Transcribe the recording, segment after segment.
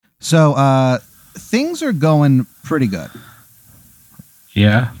So things are going pretty good.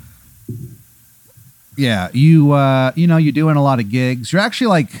 Yeah. Yeah, you're doing a lot of gigs. You're actually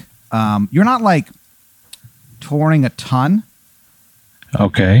like, you're not like touring a ton,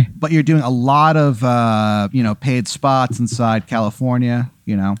 Okay. but you're doing a lot of, paid spots inside California.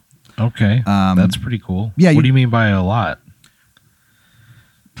 Okay. That's pretty cool. yeah, What do you mean by a lot?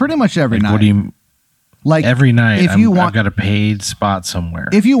 Pretty much every Like, night. what do you like every night? if you want, I've got a paid spot somewhere.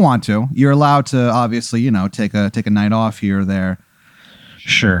 if you want to, you're allowed to obviously, take a night off here or there.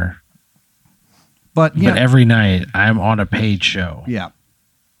 Sure. But every night I'm on a paid show. Yeah.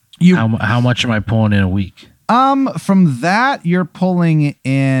 How much am I pulling in a week? From that you're pulling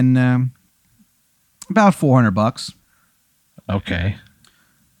in about $400. Okay.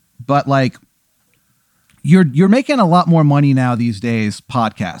 But like you're making a lot more money now these days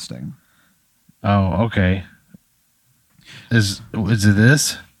podcasting. Oh, okay. Is it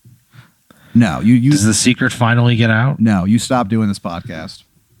this? No, you Does the secret finally get out? No, you stop doing this podcast.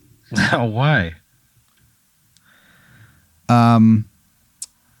 Why?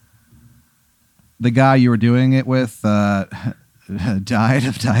 The guy you were doing it with died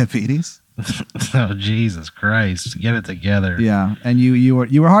of diabetes. Oh, Jesus Christ! Get it together. Yeah, and you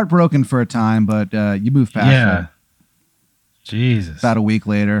were heartbroken for a time, but you moved past that. Jesus. About a week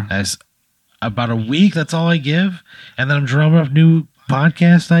later. About a week. That's all I give, and then I'm drumming up new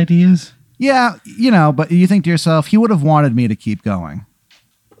podcast ideas. Yeah, but you think to yourself, he would have wanted me to keep going.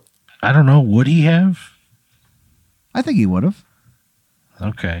 I don't know. Would he have? I think he would have.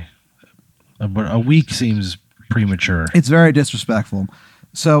 Okay. But a week seems premature. It's very disrespectful.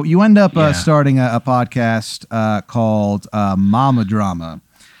 So you end up Yeah. starting a podcast called Mama Drama.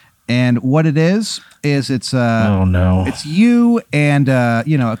 And what it is it's Oh no. it's you and a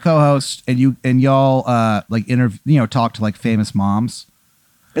co-host and y'all like talk to like famous moms.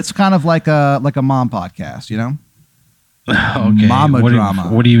 It's kind of like a mom podcast, Okay. Mama what Drama.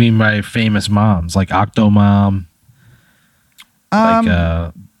 What do you mean by famous moms? Like Octomom?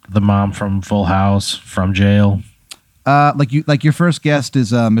 Like the mom from Full House, from jail? Like your first guest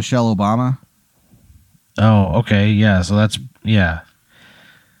is Michelle Obama. Oh, okay. Yeah. So that's, yeah.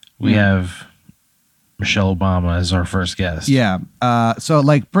 We have Michelle Obama as our first guest. Yeah. So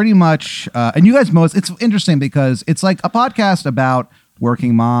like pretty much, and you guys it's interesting because it's like a podcast about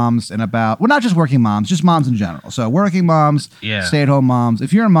working moms and about, well, not just working moms, just moms in general. So working moms, Yeah. stay-at-home moms.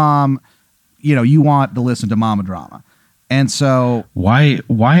 If you're a mom, you want to listen to Mama Drama. And so Why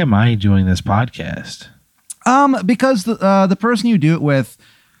am I doing this podcast? because the person you do it with,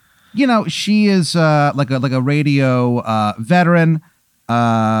 she is like a radio veteran,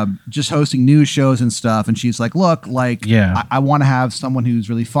 just hosting news shows and stuff. And she's like, look, like, Yeah. I want to have someone who's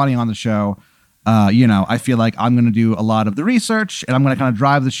really funny on the show. I feel like I'm going to do a lot of the research and I'm going to kind of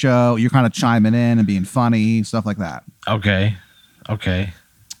drive the show. You're kind of chiming in and being funny, stuff like that. Okay.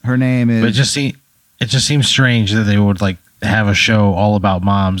 Her name is. But it just seems strange that they would like have a show all about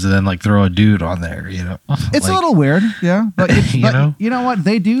moms and then like throw a dude on there, It's a little weird, yeah. But, you know what?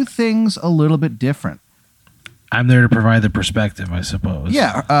 They do things a little bit different. I'm there to provide the perspective, I suppose.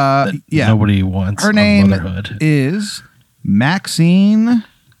 Yeah. Yeah. Nobody wants Her name motherhood. is Maxine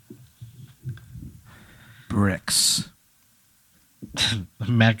Bricks.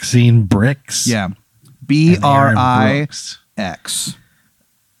 Maxine Bricks. Yeah. And Aaron Brix. Brooks.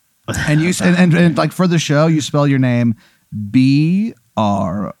 And you and like for the show, you spell your name Brokx.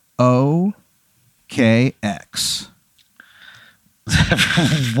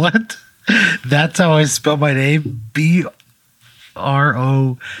 What? That's how I spell my name? Brokx.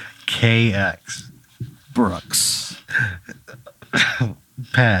 Brooks.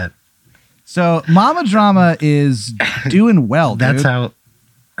 Pat. So Mama Drama is doing well, That's dude. how.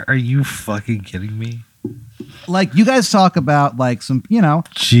 Are you fucking kidding me? Like you guys talk about like some,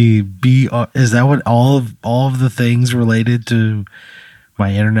 Gee, is that what all of the things related to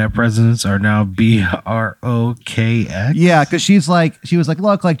my internet presence are now? Brokx? Yeah, because she was like,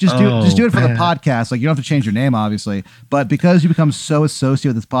 look, like just do it for the man. podcast. Like you don't have to change your name, obviously, but because you become so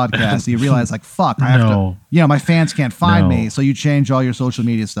associated with this podcast, you realize like, fuck, I have No. to, my fans can't find No. me, so you change all your social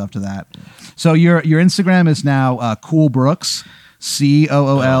media stuff to that. So your Instagram is now Cool Brooks,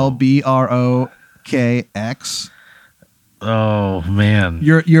 COOLBROKX. Oh man.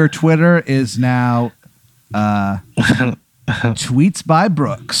 Your Twitter is now Tweets by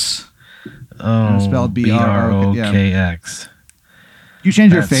Brooks. Oh, spelled BROKX. You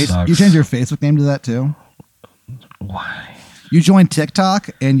change your That sucks. You change your Facebook name to that too. Why? You join TikTok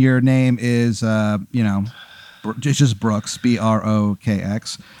and your name is it's just Brooks,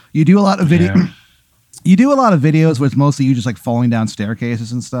 BROKX. You do a lot of video. Yeah. You do a lot of videos where it's mostly you just like falling down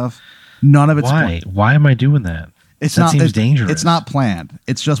staircases and stuff. None of it's Why? Why am I doing that? It's that not seems dangerous. It's not planned.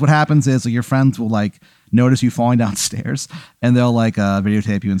 It's just what happens is like your friends will like notice you falling downstairs and they'll like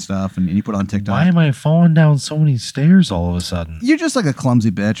videotape you and stuff and you put it on TikTok. Why am I falling down so many stairs all of a sudden? You're just like a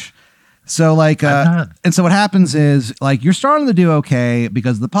clumsy bitch. So like I'm not. and so what happens is like you're starting to do okay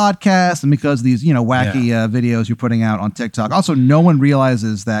because of the podcast and because of these, you know, wacky videos you're putting out on TikTok. Also, no one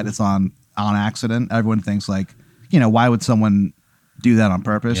realizes that it's on accident. Everyone thinks like, you know, why would someone do that on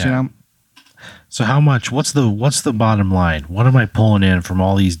purpose, you know? So how much? What's the bottom line? What am I pulling in from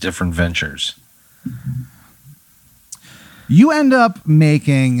all these different ventures? You end up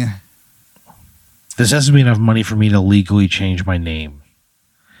making. This has to be enough money for me to legally change my name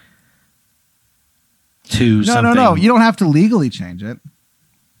to something. No. You don't have to legally change it.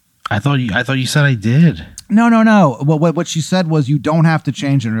 I thought you said I did. No. What she said was you don't have to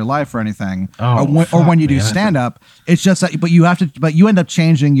change in your life or anything. Oh, or when you do stand up, it's just that. But you have to. But you end up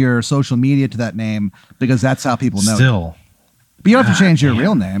changing your social media to that name because that's how people know. Still, but you don't have to change your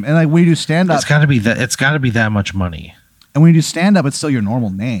real name. And like when you do stand up, it's got to be that. It's got to be that much money. And when you do stand up, it's still your normal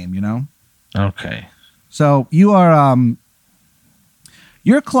name. You know. Okay. So you are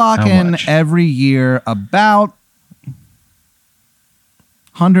you're clocking every year about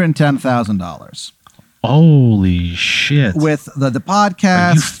 $110,000. Holy shit! With the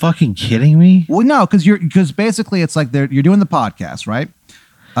podcast. Are you fucking kidding me? Well, no, because basically it's like you're doing the podcast, right?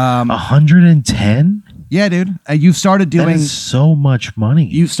 110? Yeah, dude. You've started doing that is so much money.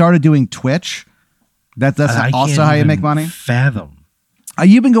 You've started doing Twitch. That's also how you make money. Fathom.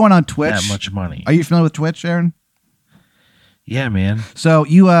 You've been going on Twitch. That much money. Are you familiar with Twitch, Aaron? Yeah, man. So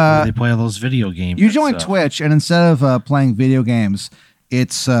you they play all those video games. You join Twitch, and instead of playing video games,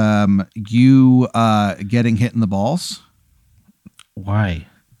 it's you getting hit in the balls. Why?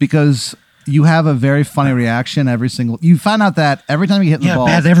 Because you have a very funny reaction every single. You find out that every time you hit in the balls.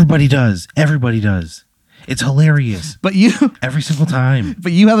 Yeah, everybody does. Everybody does. It's hilarious. But you every single time.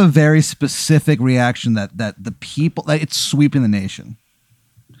 But you have a very specific reaction that the people it's sweeping the nation.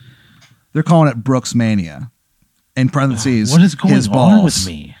 They're calling it Brooks Mania. In parentheses, what is going his balls. on with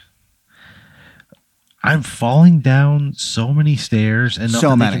me? I'm falling down so many stairs and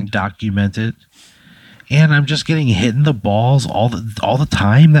nothing can document it. And I'm just getting hit in the balls all the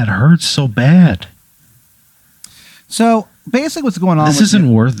time. That hurts so bad. So basically, what's going on? This isn't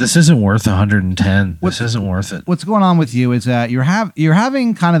worth 110. This isn't worth it. What's going on with you is that you're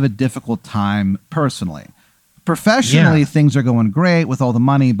having kind of a difficult time personally. Professionally, things are going great with all the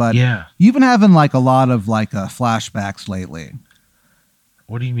money, but you've been having like a lot of like flashbacks lately.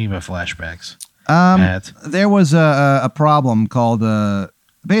 What do you mean by flashbacks? There was a problem called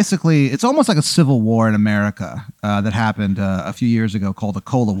basically it's almost like a civil war in America that happened a few years ago called the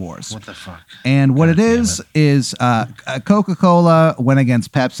Cola Wars. What the fuck? And what it is Coca-Cola went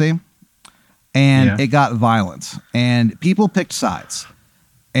against Pepsi, and it got violent, and people picked sides,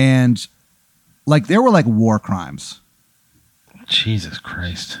 and like there were like war crimes. Jesus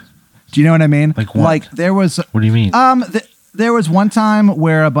Christ! Do you know what I mean? Like what? Like there was. What do you mean? There was one time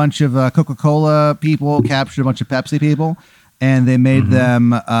where a bunch of Coca-Cola people captured a bunch of Pepsi people, and they made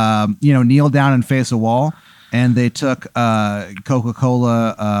them, kneel down and face a wall, and they took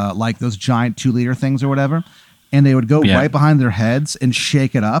Coca-Cola, like those giant 2-liter things or whatever, and they would go right behind their heads and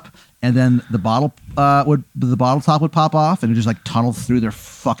shake it up, and then the bottle top would pop off, and it would just like tunnel through their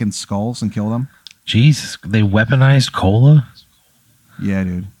fucking skulls and kill them. Jesus, they weaponized cola? Yeah,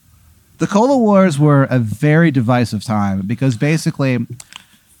 dude. The Cola Wars were a very divisive time because basically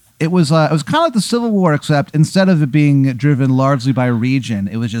it was kind of like the Civil War, except instead of it being driven largely by region,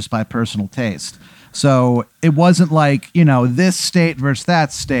 it was just by personal taste. So it wasn't like, this state versus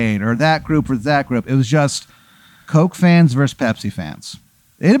that state or that group versus that group. It was just Coke fans versus Pepsi fans.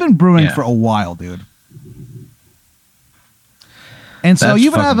 It had been brewing for a while, dude. And so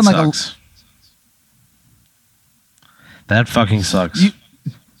you've been having like that fucking sucks.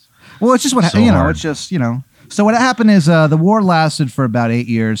 Well, it's just what it's just So what happened is the war lasted for about 8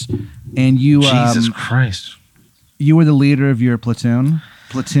 years, and you Jesus Christ, you were the leader of your platoon.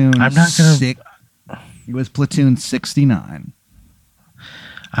 Platoon. I'm not gonna. It was platoon 69.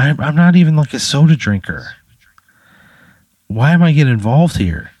 I'm not even like a soda drinker. Why am I getting involved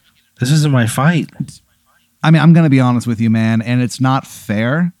here? This isn't my fight. I mean, I'm going to be honest with you, man, and it's not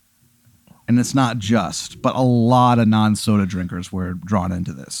fair. And it's not just, but a lot of non-soda drinkers were drawn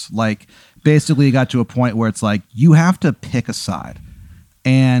into this. Like, basically, it got to a point where it's like, you have to pick a side.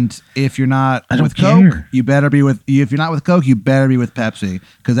 And if you're not with Coke, you better be with... If you're not with Coke, you better be with Pepsi.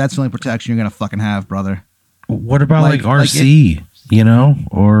 Because that's the only protection you're going to fucking have, brother. What about like RC? you know,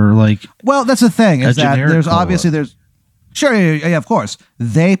 or like. Well, that's the thing is that there's cola. Obviously there's. Sure, yeah, of course.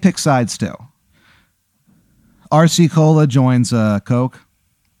 They pick sides too. RC Cola joins Coke.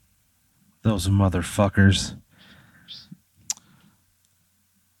 Those motherfuckers.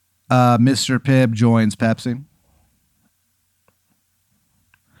 Mr. Pibb joins Pepsi.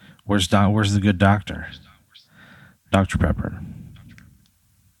 Where's the good doctor? Dr. Pepper.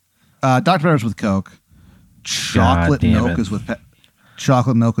 Dr. Pepper's with Coke. Chocolate milk is with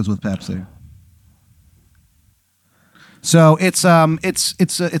Pepsi. So it's a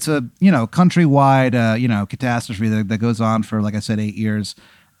countrywide catastrophe that goes on for, like I said, 8 years,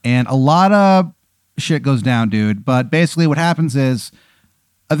 and a lot of shit goes down, dude. But basically, what happens is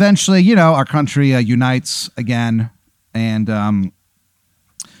eventually, our country unites again, and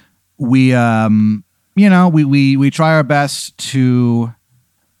we try our best to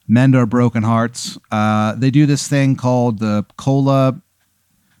mend our broken hearts. They do this thing called the Cola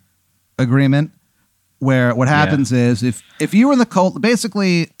Agreement, where what happens is if you were in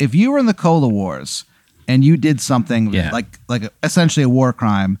the Cola Wars and you did something like essentially a war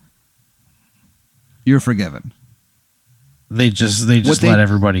crime, you're forgiven. They just let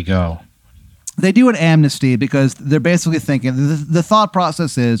everybody go. They do an amnesty because they're basically thinking the thought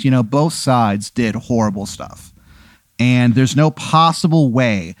process is, both sides did horrible stuff. And there's no possible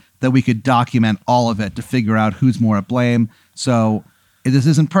way that we could document all of it to figure out who's more at blame. So this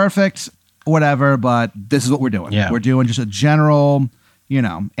isn't perfect, whatever, but this is what we're doing. Yeah. We're doing just a general,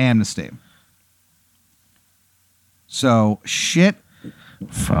 amnesty. So shit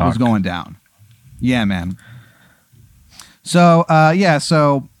was going down. Yeah, man. So,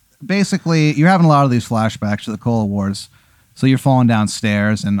 so basically you're having a lot of these flashbacks to the Cola Wars. So you're falling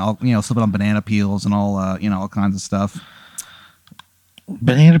downstairs and all, slipping on banana peels and all, all kinds of stuff.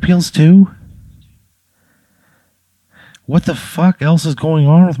 Banana peels too? What the fuck else is going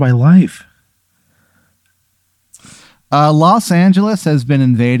on with my life? Los Angeles has been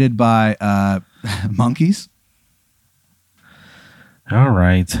invaded by monkeys. All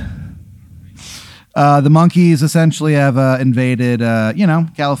right. The monkeys essentially have invaded,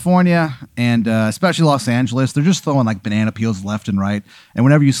 California and especially Los Angeles. They're just throwing like banana peels left and right. And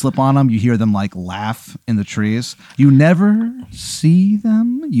whenever you slip on them, you hear them like laugh in the trees. You never see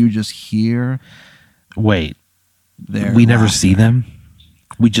them. You just hear. Wait, we never see them.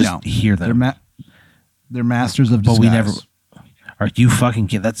 We just hear them. They're masters of disguise. But we never. Are you fucking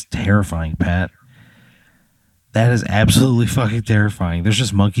kidding? That's terrifying, Pat. That is absolutely fucking terrifying. There's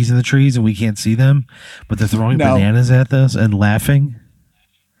just monkeys in the trees and we can't see them, but they're throwing bananas at us and laughing.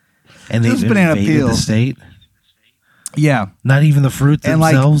 And they've invaded the state. Yeah. Not even the fruit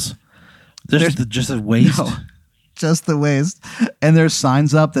themselves. There's just a waste. No, just the waste. And there's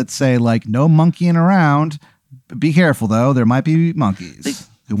signs up that say like, no monkeying around. Be careful though. There might be monkeys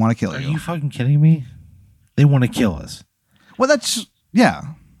who want to kill you. Are you fucking kidding me? They want to kill us. Well, that's, yeah.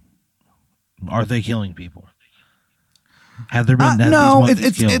 Are they killing people? Have there been no?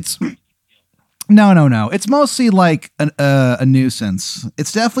 It's no. It's mostly like a nuisance.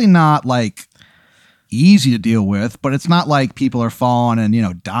 It's definitely not like easy to deal with, but it's not like people are falling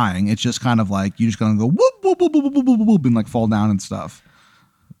and dying. It's just kind of like you just gonna go whoop whoop whoop whoop whoop whoop whoop and like fall down and stuff.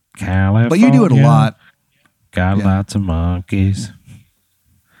 California, but you do it a lot. Got lots of monkeys.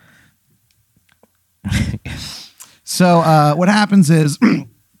 So what happens is.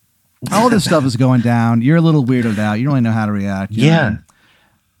 All this stuff is going down. You're a little weirded out. You don't really know how to react. Yeah.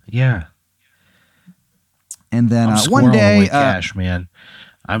 And then one day, away cash, man.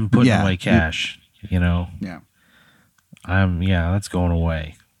 I'm putting away cash. Yeah. That's going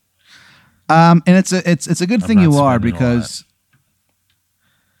away. And it's a good thing you are because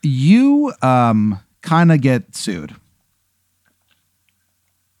you kind of get sued.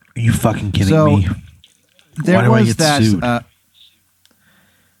 Are you fucking kidding me? There was I get sued?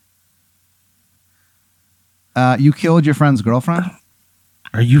 You killed your friend's girlfriend?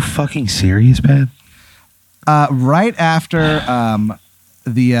 Are you fucking serious, Pat? Right after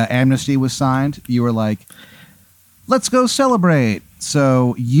the amnesty was signed, you were like, let's go celebrate.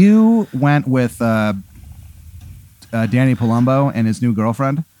 So you went with Danny Palumbo and his new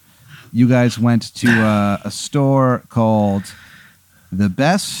girlfriend. You guys went to a store called The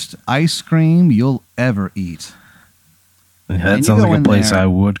Best Ice Cream You'll Ever Eat. That sounds like a place I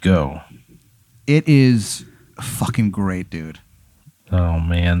would go. It is fucking great, dude. Oh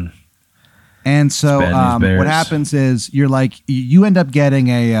man. And so what happens is you're like you end up getting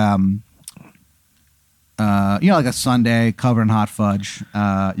a like a sundae covered in hot fudge.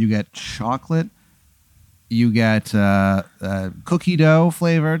 You get chocolate, you get cookie dough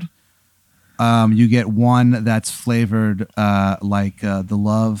flavored, You get one that's flavored like the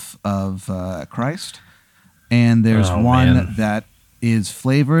love of Christ, and there's one that is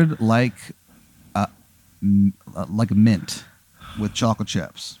flavored like mint with chocolate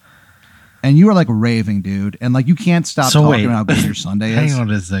chips. And you are like raving, dude, and like you can't stop talking about how good your sundae is. Hang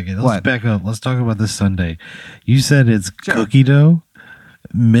on a second. Let's back up. Let's talk about this sundae. You said it's cookie dough,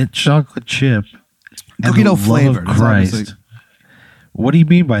 mint chocolate chip, cookie dough flavored. Christ. What do you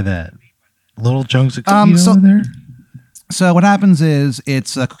mean by that? Little chunks of cookie dough in there? So what happens is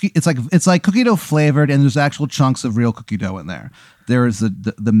it's like cookie dough flavored, and there's actual chunks of real cookie dough in there. There is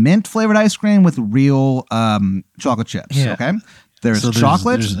the mint flavored ice cream with real chocolate chips. Yeah. Okay, there's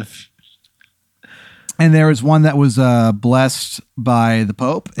chocolate. And there is one that was blessed by the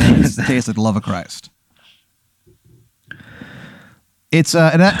Pope, and it tastes like the love of Christ. It's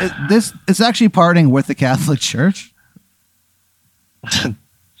it's actually partnering with the Catholic Church.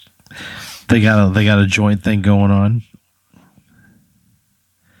 They got a joint thing going on.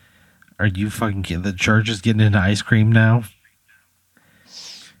 Are you fucking kidding? The church is getting into ice cream now.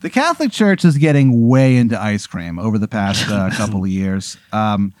 The Catholic Church is getting way into ice cream over the past couple of years.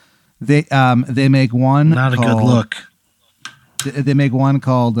 They make one. Not a good look. They make one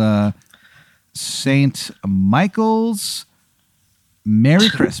called Saint Michael's Merry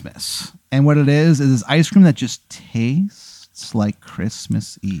Christmas, and what it is ice cream that just tastes like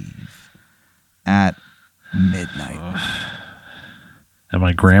Christmas Eve at midnight. At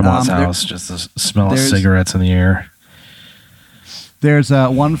my grandma's house, just the smell of cigarettes in the air. There's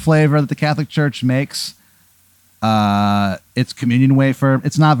one flavor that the Catholic Church makes. It's communion wafer.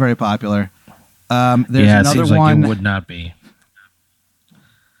 It's not very popular. There's another it seems one. Like it would not be.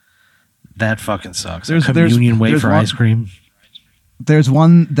 That fucking sucks. There's communion wafer ice cream. There's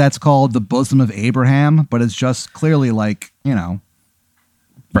one that's called the Bosom of Abraham, but it's just clearly like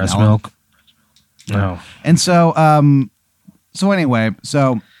breast milk. No. And so anyway,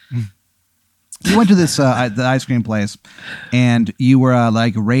 you went to this the ice cream place, and you were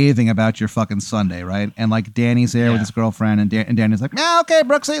like raving about your fucking sundae, right? And like Danny's there with his girlfriend, and Danny's like, "Yeah, okay,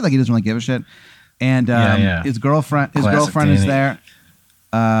 Brooksy," like he doesn't really give a shit. And his girlfriend is there.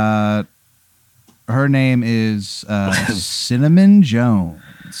 Her name is Cinnamon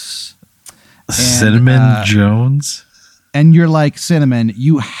Jones. Cinnamon Jones. And you're like, Cinnamon,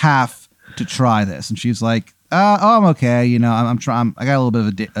 you have to try this. And she's like, I'm okay. I'm trying. I got a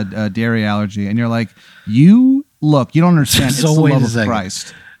little bit of a dairy allergy. And you're like, you don't understand. It's the love of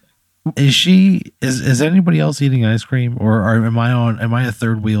Christ. Is anybody else eating ice cream, or am I a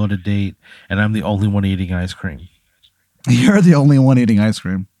third wheel at a date and I'm the only one eating ice cream? You're the only one eating ice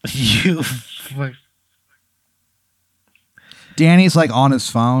cream. Danny's like on his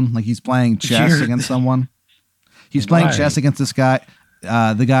phone, like he's playing chess against someone. He's playing chess against this guy.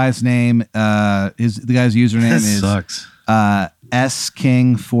 The guy's name, the guy's username is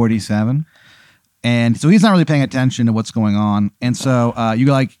sking47, and so he's not really paying attention to what's going on. And so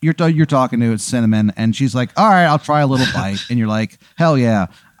you're talking to Cinnamon, and she's like, "All right, I'll try a little bite," and you're like, "Hell yeah!"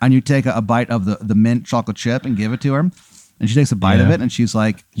 And you take a bite of the mint chocolate chip and give it to her, and she takes a bite of it, and she's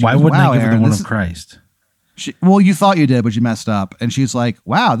like, "Why wouldn't I give her the one of Christ?" Well, you thought you did, but you messed up. And she's like,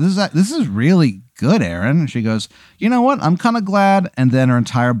 "Wow, this is really good, Aaron." And she goes, "You know what? I'm kind of glad." And then her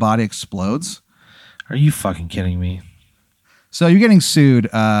entire body explodes. Are you fucking kidding me? So you're getting sued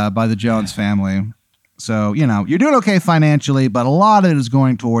by the Jones family. So, you're doing okay financially, but a lot of it is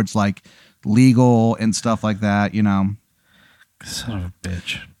going towards like legal and stuff like that, Son of a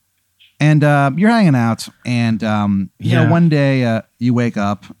bitch. And you're hanging out, and one day you wake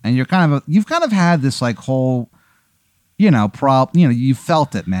up, and you've kind of had this like whole, you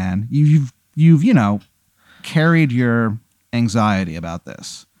felt it, man. You've carried your anxiety about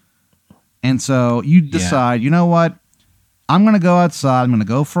this, and so you decide, you know what, I'm gonna go outside. I'm gonna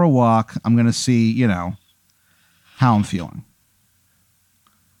go for a walk. I'm gonna see, how I'm feeling.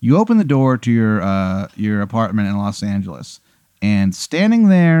 You open the door to your apartment in Los Angeles. And standing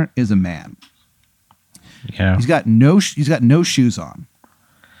there is a man. Yeah, he's got no shoes on.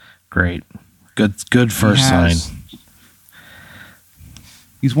 Great, good first sign.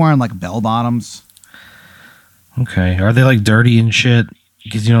 He's wearing like bell bottoms. Okay, are they like dirty and shit?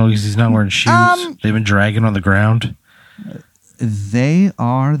 Because he's not wearing shoes. They've been dragging on the ground. They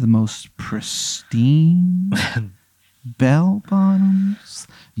are the most pristine bell bottoms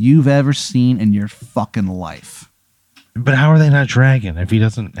you've ever seen in your fucking life. But how are they not dragging if he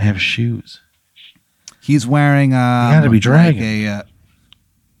doesn't have shoes? He's wearing. He got to be dragging. Like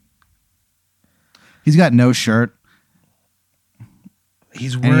he's got no shirt.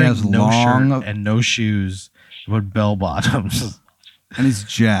 He's wearing no shirt and no shoes, but bell bottoms. And he's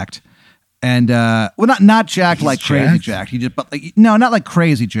jacked. And well, not jacked He's like crazy jacked. He just, but like, no, not like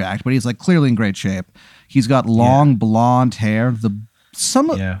crazy jacked, but he's like clearly in great shape. He's got long blonde hair,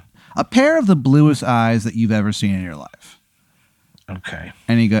 a pair of the bluest eyes that you've ever seen in your life. Okay.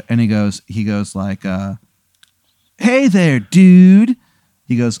 And he goes like, "Hey there, dude."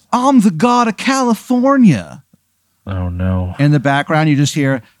 He goes, "I'm the god of California." Oh no. In the background, you just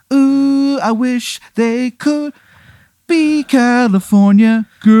hear, "Ooh, I wish they could be California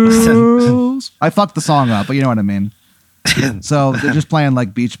girls." I fucked the song up, but you know what I mean. So they're just playing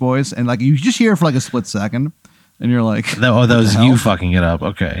like Beach Boys, and like you just hear it for like a split second, and you're like, that was you fucking it up.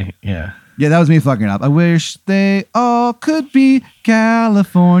 Okay, yeah. Yeah, that was me fucking it up. I wish they all could be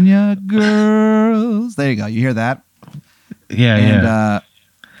California girls. There you go. You hear that? Yeah, yeah.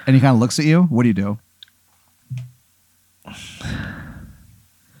 And he kind of looks at you. What do you do?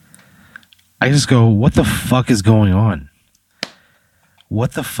 I just go, what the fuck is going on?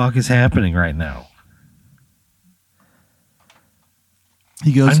 What the fuck is happening right now?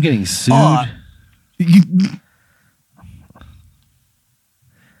 He goes, I'm getting sued.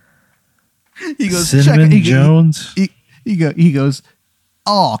 He goes, Cinnamon Jones? He goes,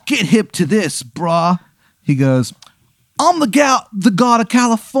 "Oh, get hip to this, brah." He goes, "I'm the god of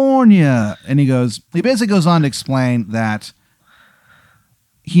California." And he basically goes on to explain that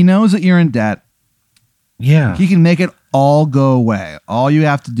he knows that you're in debt. Yeah. He can make it all go away. All you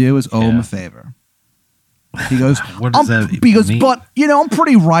have to do is owe him a favor. He goes, what does that mean? "But, I'm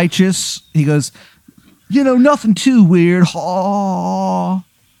pretty righteous." He goes, "Nothing too weird." Oh.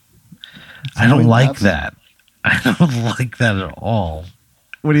 I don't like that. I don't like that at all.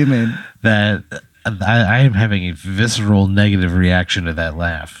 What do you mean? That I am having a visceral negative reaction to that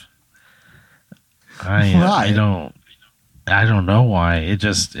laugh. I don't know why.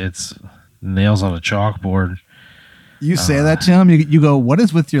 It's nails on a chalkboard. You say that to him, you go, "What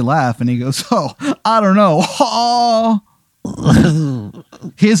is with your laugh?" And he goes, "Oh, I don't know." Oh.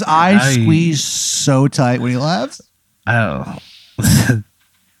 His eyes squeeze so tight when he laughs. Oh.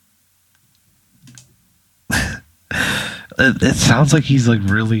 It sounds like he's like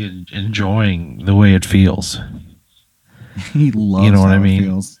really enjoying the way it feels. He loves you know what how I mean? It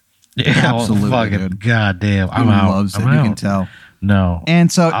feels. Yeah, absolutely. Fucking goddamn, I'm he out. Loves it. I'm you out. can tell. No,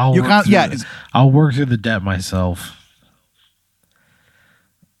 and so you kind of I'll work through the debt myself.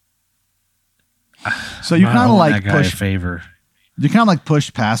 So you kind of like that guy a favor. You kind of like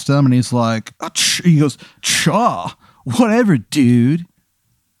push past him, and he's like, he goes, "Chaw, whatever, dude."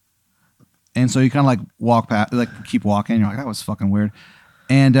 And so you kind of like walk past, like keep walking. You're like, "That was fucking weird."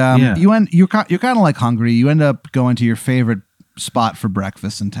 And you're kind of like hungry. You end up going to your favorite spot for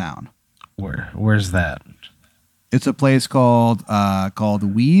breakfast in town. Where's that? It's a place called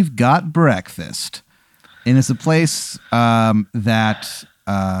We've Got Breakfast, and it's a place that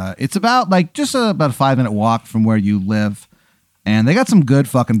it's about like just about a 5-minute walk from where you live, and they got some good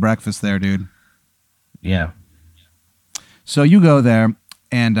fucking breakfast there, dude. Yeah. So you go there,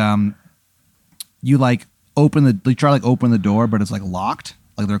 and you like you try to open the door, but it's like locked,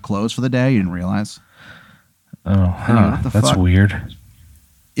 like they're closed for the day. You didn't realize. Oh, huh. That's weird.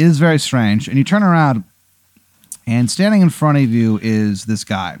 It is very strange. And you turn around, and standing in front of you is this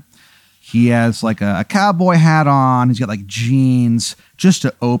guy. He has like a cowboy hat on. He's got like jeans, just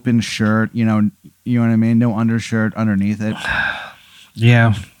an open shirt. You know what I mean? No undershirt underneath it.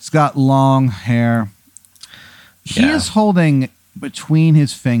 Yeah. He's got long hair. He is holding between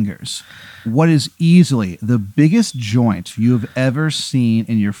his fingers what is easily the biggest joint you have ever seen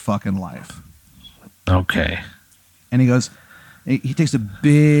in your fucking life. Okay. And he goes, he takes a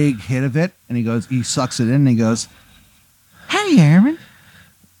big hit of it, and he sucks it in, and he goes, "Hey, Aaron,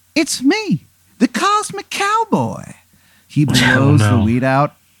 it's me, the Cosmic Cowboy." He blows the weed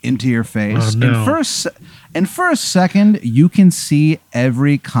out into your face. Oh, no. And for a second, you can see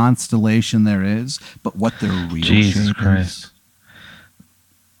every constellation there is, but what the real Jesus shape Christ.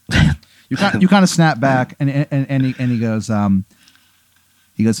 is. You kind of snap back, and he goes,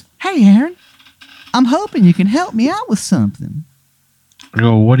 "Hey, Aaron, I'm hoping you can help me out with something." I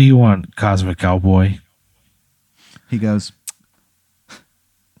go, "What do you want, Cosmic Cowboy?" He goes,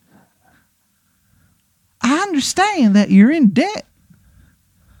 "I understand that you're in debt."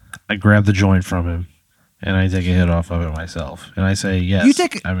 I grab the joint from him, and I take a hit off of it myself. And I say, "Yes,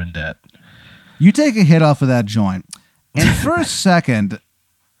 I'm in debt." You take a hit off of that joint, and for a second,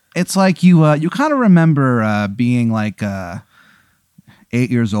 it's like you kind of remember being like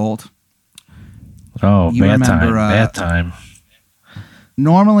 8 years old. Oh, bad time.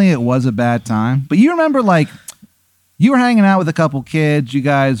 Normally it was a bad time, but you remember like you were hanging out with a couple kids. You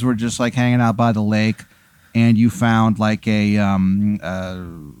guys were just like hanging out by the lake, and you found like a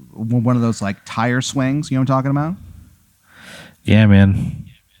one of those like tire swings. You know what I'm talking about? Yeah, man.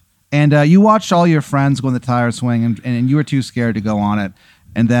 And you watched all your friends go on the tire swing, and you were too scared to go on it.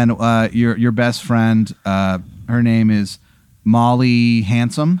 And then your best friend, her name is Molly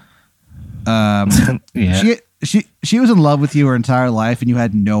Handsome. Yeah. She was in love with you her entire life, and you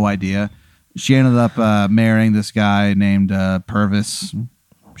had no idea. She ended up marrying this guy named Purvis.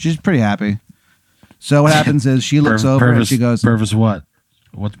 She's pretty happy. So what happens is she looks over and she goes, Purvis what?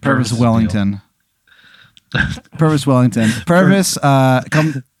 What's Purvis Wellington. Purvis Wellington. Purvis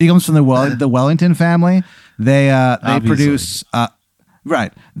he comes from the Wellington family. They produce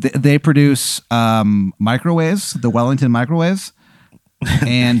They produce microwaves, the Wellington microwaves.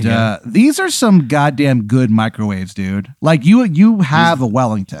 And these are some goddamn good microwaves, dude. Like you have a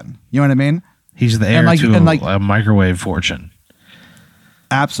Wellington. You know what I mean? He's the heir to a microwave fortune.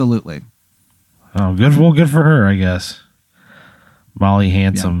 Absolutely. Oh, good. Well, good for her, I guess. Molly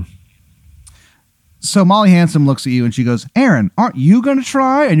Handsome. Yeah. So Molly Handsome looks at you and she goes, "Aaron, aren't you going to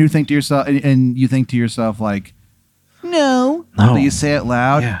try?" And you think to yourself, like, no. But you say it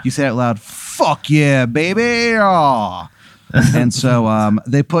loud. Yeah. You say it loud. Fuck yeah, baby. Aw. And so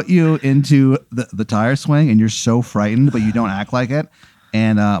they put you into the tire swing, and you're so frightened, but you don't act like it.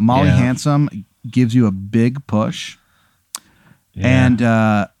 And Molly Handsome gives you a big push. Yeah.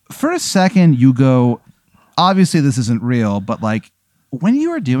 And for a second, you go, obviously this isn't real, but like when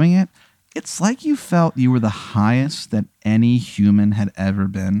you were doing it, it's like you felt you were the highest that any human had ever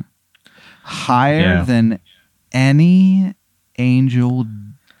been. Higher than any angel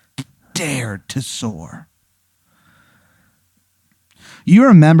dared to soar. You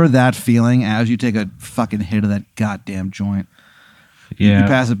remember that feeling as you take a fucking hit of that goddamn joint. Yeah. You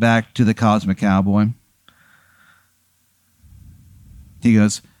pass it back to the Cosmic Cowboy. He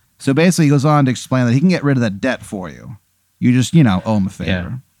goes, so basically he goes on to explain that he can get rid of that debt for you. You just, owe him a favor.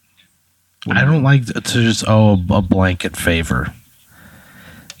 Yeah. I don't like to just owe a blanket favor.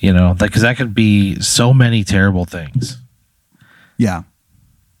 Because that could be so many terrible things. Yeah.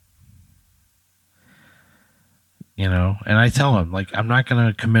 And I tell him, like, I'm not going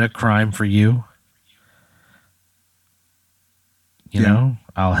to commit a crime for you. You know,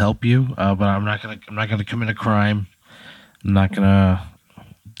 I'll help you, but I'm not going to commit a crime. I'm not going to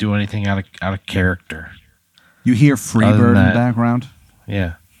do anything out of character. You hear Freebird in the background?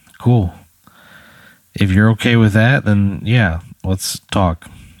 Yeah. Cool. If you're okay with that, then yeah, let's talk.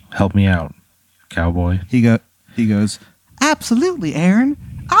 Help me out, cowboy. He goes, absolutely, Aaron.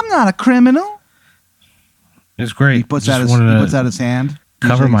 I'm not a criminal. It's great. He puts out his hand.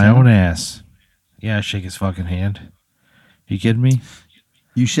 Cover my own ass. Yeah, I shake his fucking hand. You kidding me?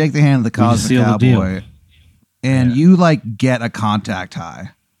 You shake the hand of the Cosmic Cowboy, and you like get a contact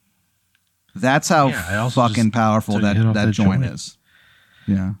high. That's how fucking powerful that joint is.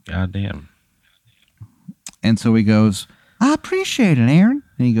 Yeah. Goddamn. And so he goes, I appreciate it, Aaron.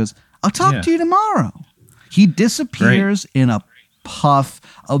 And he goes, I'll talk to you tomorrow. He disappears in a puff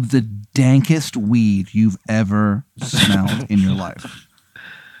of the dankest weed you've ever smelled in your life.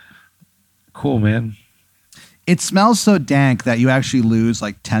 Cool, man. It smells so dank that you actually lose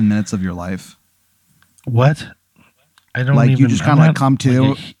like 10 minutes of your life. What? I don't you just kind of like come to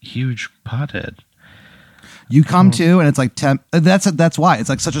like a huge pothead. You come to, and it's like 10. That's why it's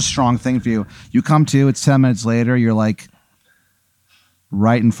like such a strong thing for you. You come to, it's 10 minutes later. You're like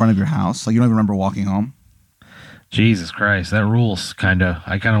right in front of your house. Like you don't even remember walking home. Jesus Christ, that rules. I kind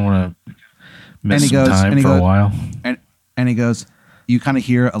of want to miss some time for a while. And he goes, you kind of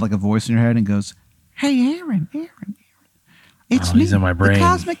hear like a voice in your head, and goes, "Hey, Aaron, it's me, he's in my brain, the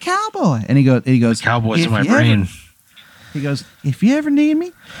Cosmic Cowboy." And he goes, the Cowboy's in my brain. He goes, if you ever need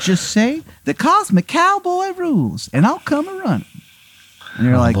me, just say the Cosmic Cowboy rules, and I'll come and run. And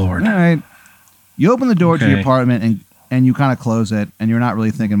you're like, Lord. All right. You open the door to your apartment, and you kind of close it, and you're not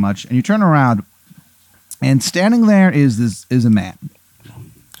really thinking much. And you turn around, and standing there is a man.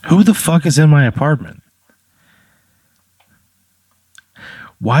 Who the fuck is in my apartment?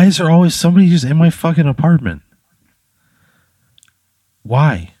 Why is there always somebody just in my fucking apartment?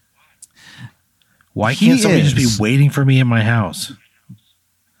 Why? Why can't somebody just be waiting for me in my house?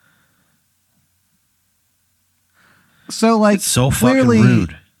 So, like, it's so fucking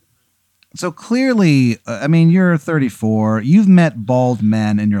rude. So clearly, I mean, you're 34. You've met bald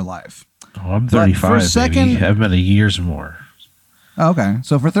men in your life. Oh, I'm 35, baby. I've met years more. Okay.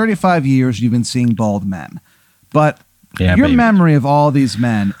 So for 35 years, you've been seeing bald men. But your baby. memory of all these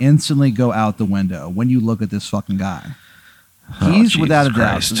men instantly go out the window when you look at this fucking guy. He's, without a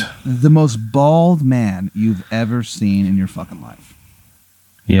doubt, the most bald man you've ever seen in your fucking life.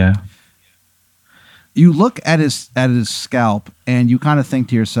 Yeah. You look at his scalp, and you kind of think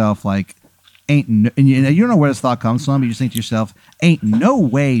to yourself, like, and you don't know where this thought comes from. You just think to yourself, ain't no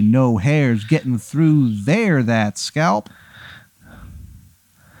way no hair's getting through there, that scalp.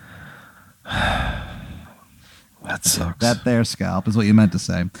 That sucks. That there scalp is what you meant to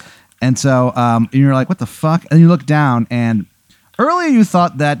say. And so and you're like, what the fuck? And you look down, and earlier you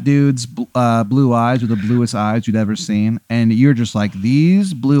thought that dude's blue eyes were the bluest eyes you'd ever seen. And you're just like,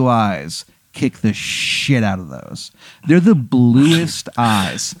 these blue eyes kick the shit out of those. They're the bluest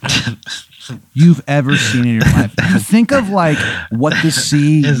eyes you've ever seen in your life. You think of like what the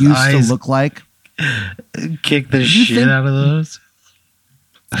sea used to look like. Kick the shit out of those.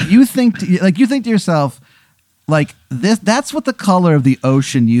 You think to yourself, like this. That's what the color of the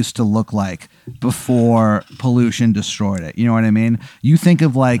ocean used to look like before pollution destroyed it. You know what I mean? You think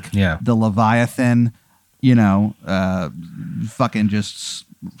of like the Leviathan, fucking just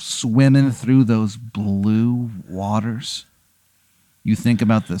swimming through those blue waters. You think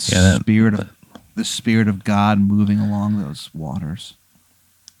about the spirit of God moving along those waters.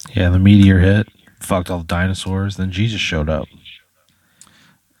 Yeah, the meteor hit, fucked all the dinosaurs, then Jesus showed up.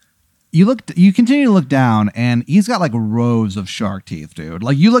 You continue to look down, and he's got like rows of shark teeth, dude.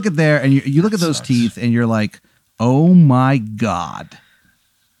 Like you look at there, and you look at those teeth, and you're like, oh my God.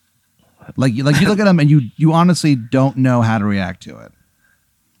 Like you look at them, and you honestly don't know how to react to it.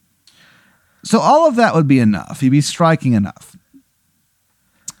 So all of that would be enough. He'd be striking enough.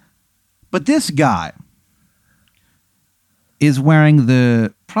 But this guy is wearing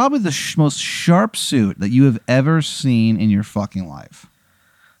probably the most sharp suit that you have ever seen in your fucking life.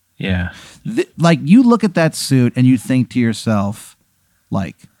 Yeah. Like you look at that suit and you think to yourself,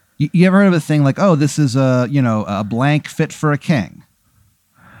 like, you ever heard of a thing like, oh, this is a blank fit for a king?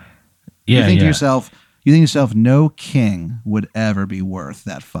 Yeah. You think to yourself, no king would ever be worth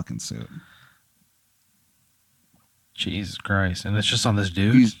that fucking suit. Jesus Christ. And it's just on this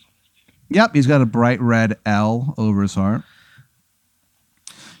dude? Yep, he's got a bright red L over his heart.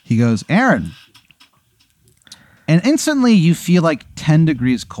 He goes, Aaron. And instantly you feel like 10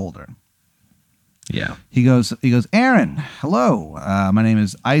 degrees colder. Yeah. He goes, Aaron, hello. My name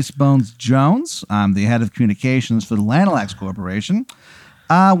is Icebones Jones. I'm the head of communications for the Lanalax Corporation.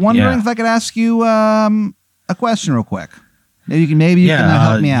 Wondering if I could ask you a question real quick. Maybe you can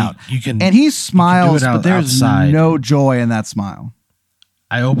help me out. And he smiles, but there's no joy in that smile.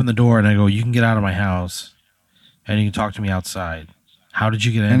 I open the door and I go, you can get out of my house and you can talk to me outside. How did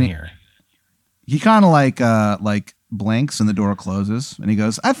you get in here? He kind of like blinks and the door closes and he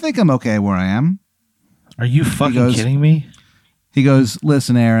goes, I think I'm okay where I am. Are you fucking kidding me? He goes,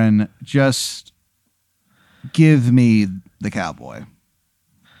 listen, Aaron, just give me the cowboy.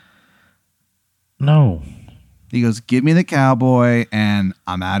 No. He goes, give me the cowboy and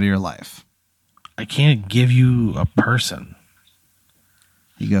I'm out of your life. I can't give you a person.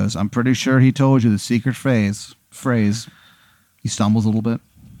 He goes, I'm pretty sure he told you the secret phrase. He stumbles a little bit.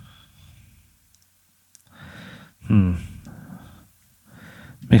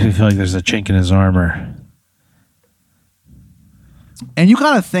 Makes me feel like there's a chink in his armor. And you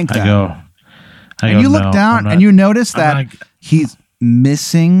kind of think that. I go, look down and you notice that he's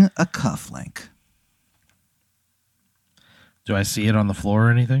missing a cufflink. Do I see it on the floor or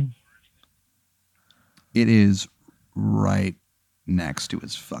anything? It is right next to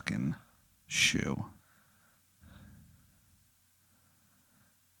his fucking shoe.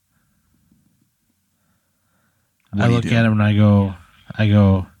 I look at him and I go,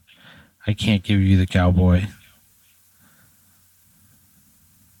 I can't give you the cowboy.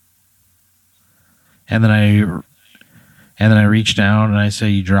 And then I reach down and I say,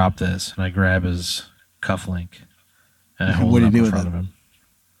 you drop this. And I grab his cufflink and I hold it up in front of him.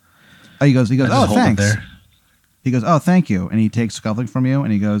 Oh, he goes, oh, thanks. He goes, oh, thank you. And he takes the cufflink from you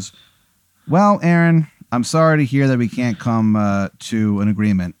and he goes, well, Aaron, I'm sorry to hear that we can't come to an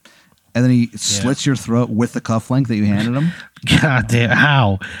agreement. And then he slits your throat with the cufflink that you handed him. God damn.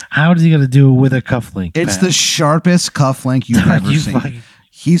 How? How does he got to do it with a cufflink? It's the sharpest cufflink you've ever seen.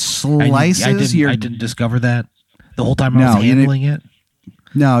 He slices I didn't discover that the whole time I was handling it.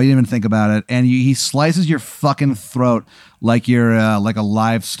 No, you didn't even think about it. And he slices your fucking throat like you're like a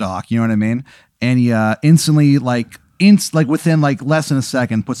livestock. You know what I mean? And he instantly, within less than a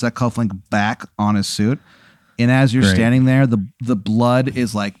second, puts that cufflink back on his suit. And as you're standing there, the blood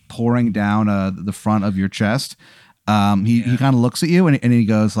is like pouring down the front of your chest. He kind of looks at you and he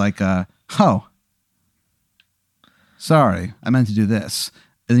goes like, oh, sorry, I meant to do this.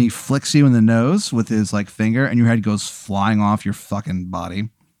 And then he flicks you in the nose with his finger and your head goes flying off your fucking body.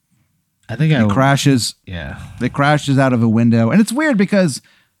 I think it crashes. Yeah. It crashes out of a window. And it's weird because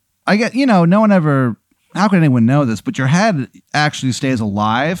no one ever how could anyone know this? But your head actually stays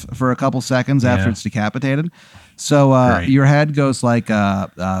alive for a couple seconds after it's decapitated. So your head goes like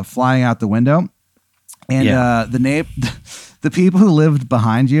flying out the window, and the people who lived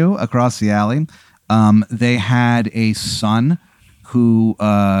behind you across the alley, they had a son who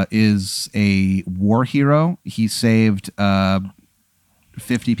is a war hero. He saved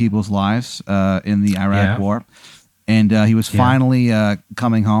 50 people's lives in the Iraq War, and he was finally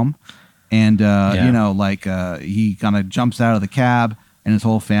coming home. And, he kind of jumps out of the cab and his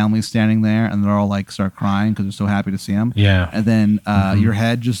whole family's standing there and they're all like start crying because they're so happy to see him. Yeah. And then your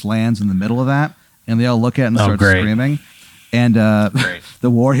head just lands in the middle of that and they all look at it and start screaming. And the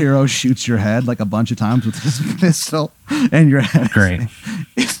war hero shoots your head like a bunch of times with his pistol and your head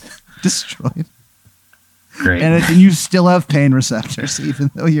is destroyed. Great. And you still have pain receptors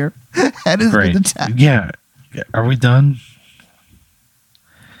even though your head has been attacked. Yeah. Are we done?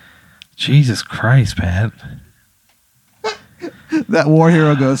 Jesus Christ, Pat. That war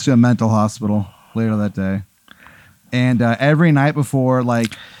hero goes to a mental hospital later that day. And every night before,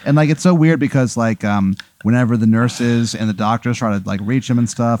 it's so weird because, whenever the nurses and the doctors try to, reach him and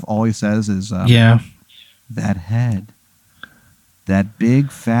stuff, all he says is, that head. That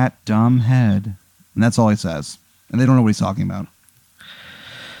big, fat, dumb head. And that's all he says. And they don't know what he's talking about.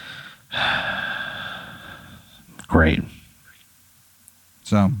 Great.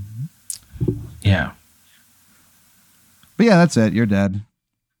 So... yeah. But yeah, that's it. You're dead.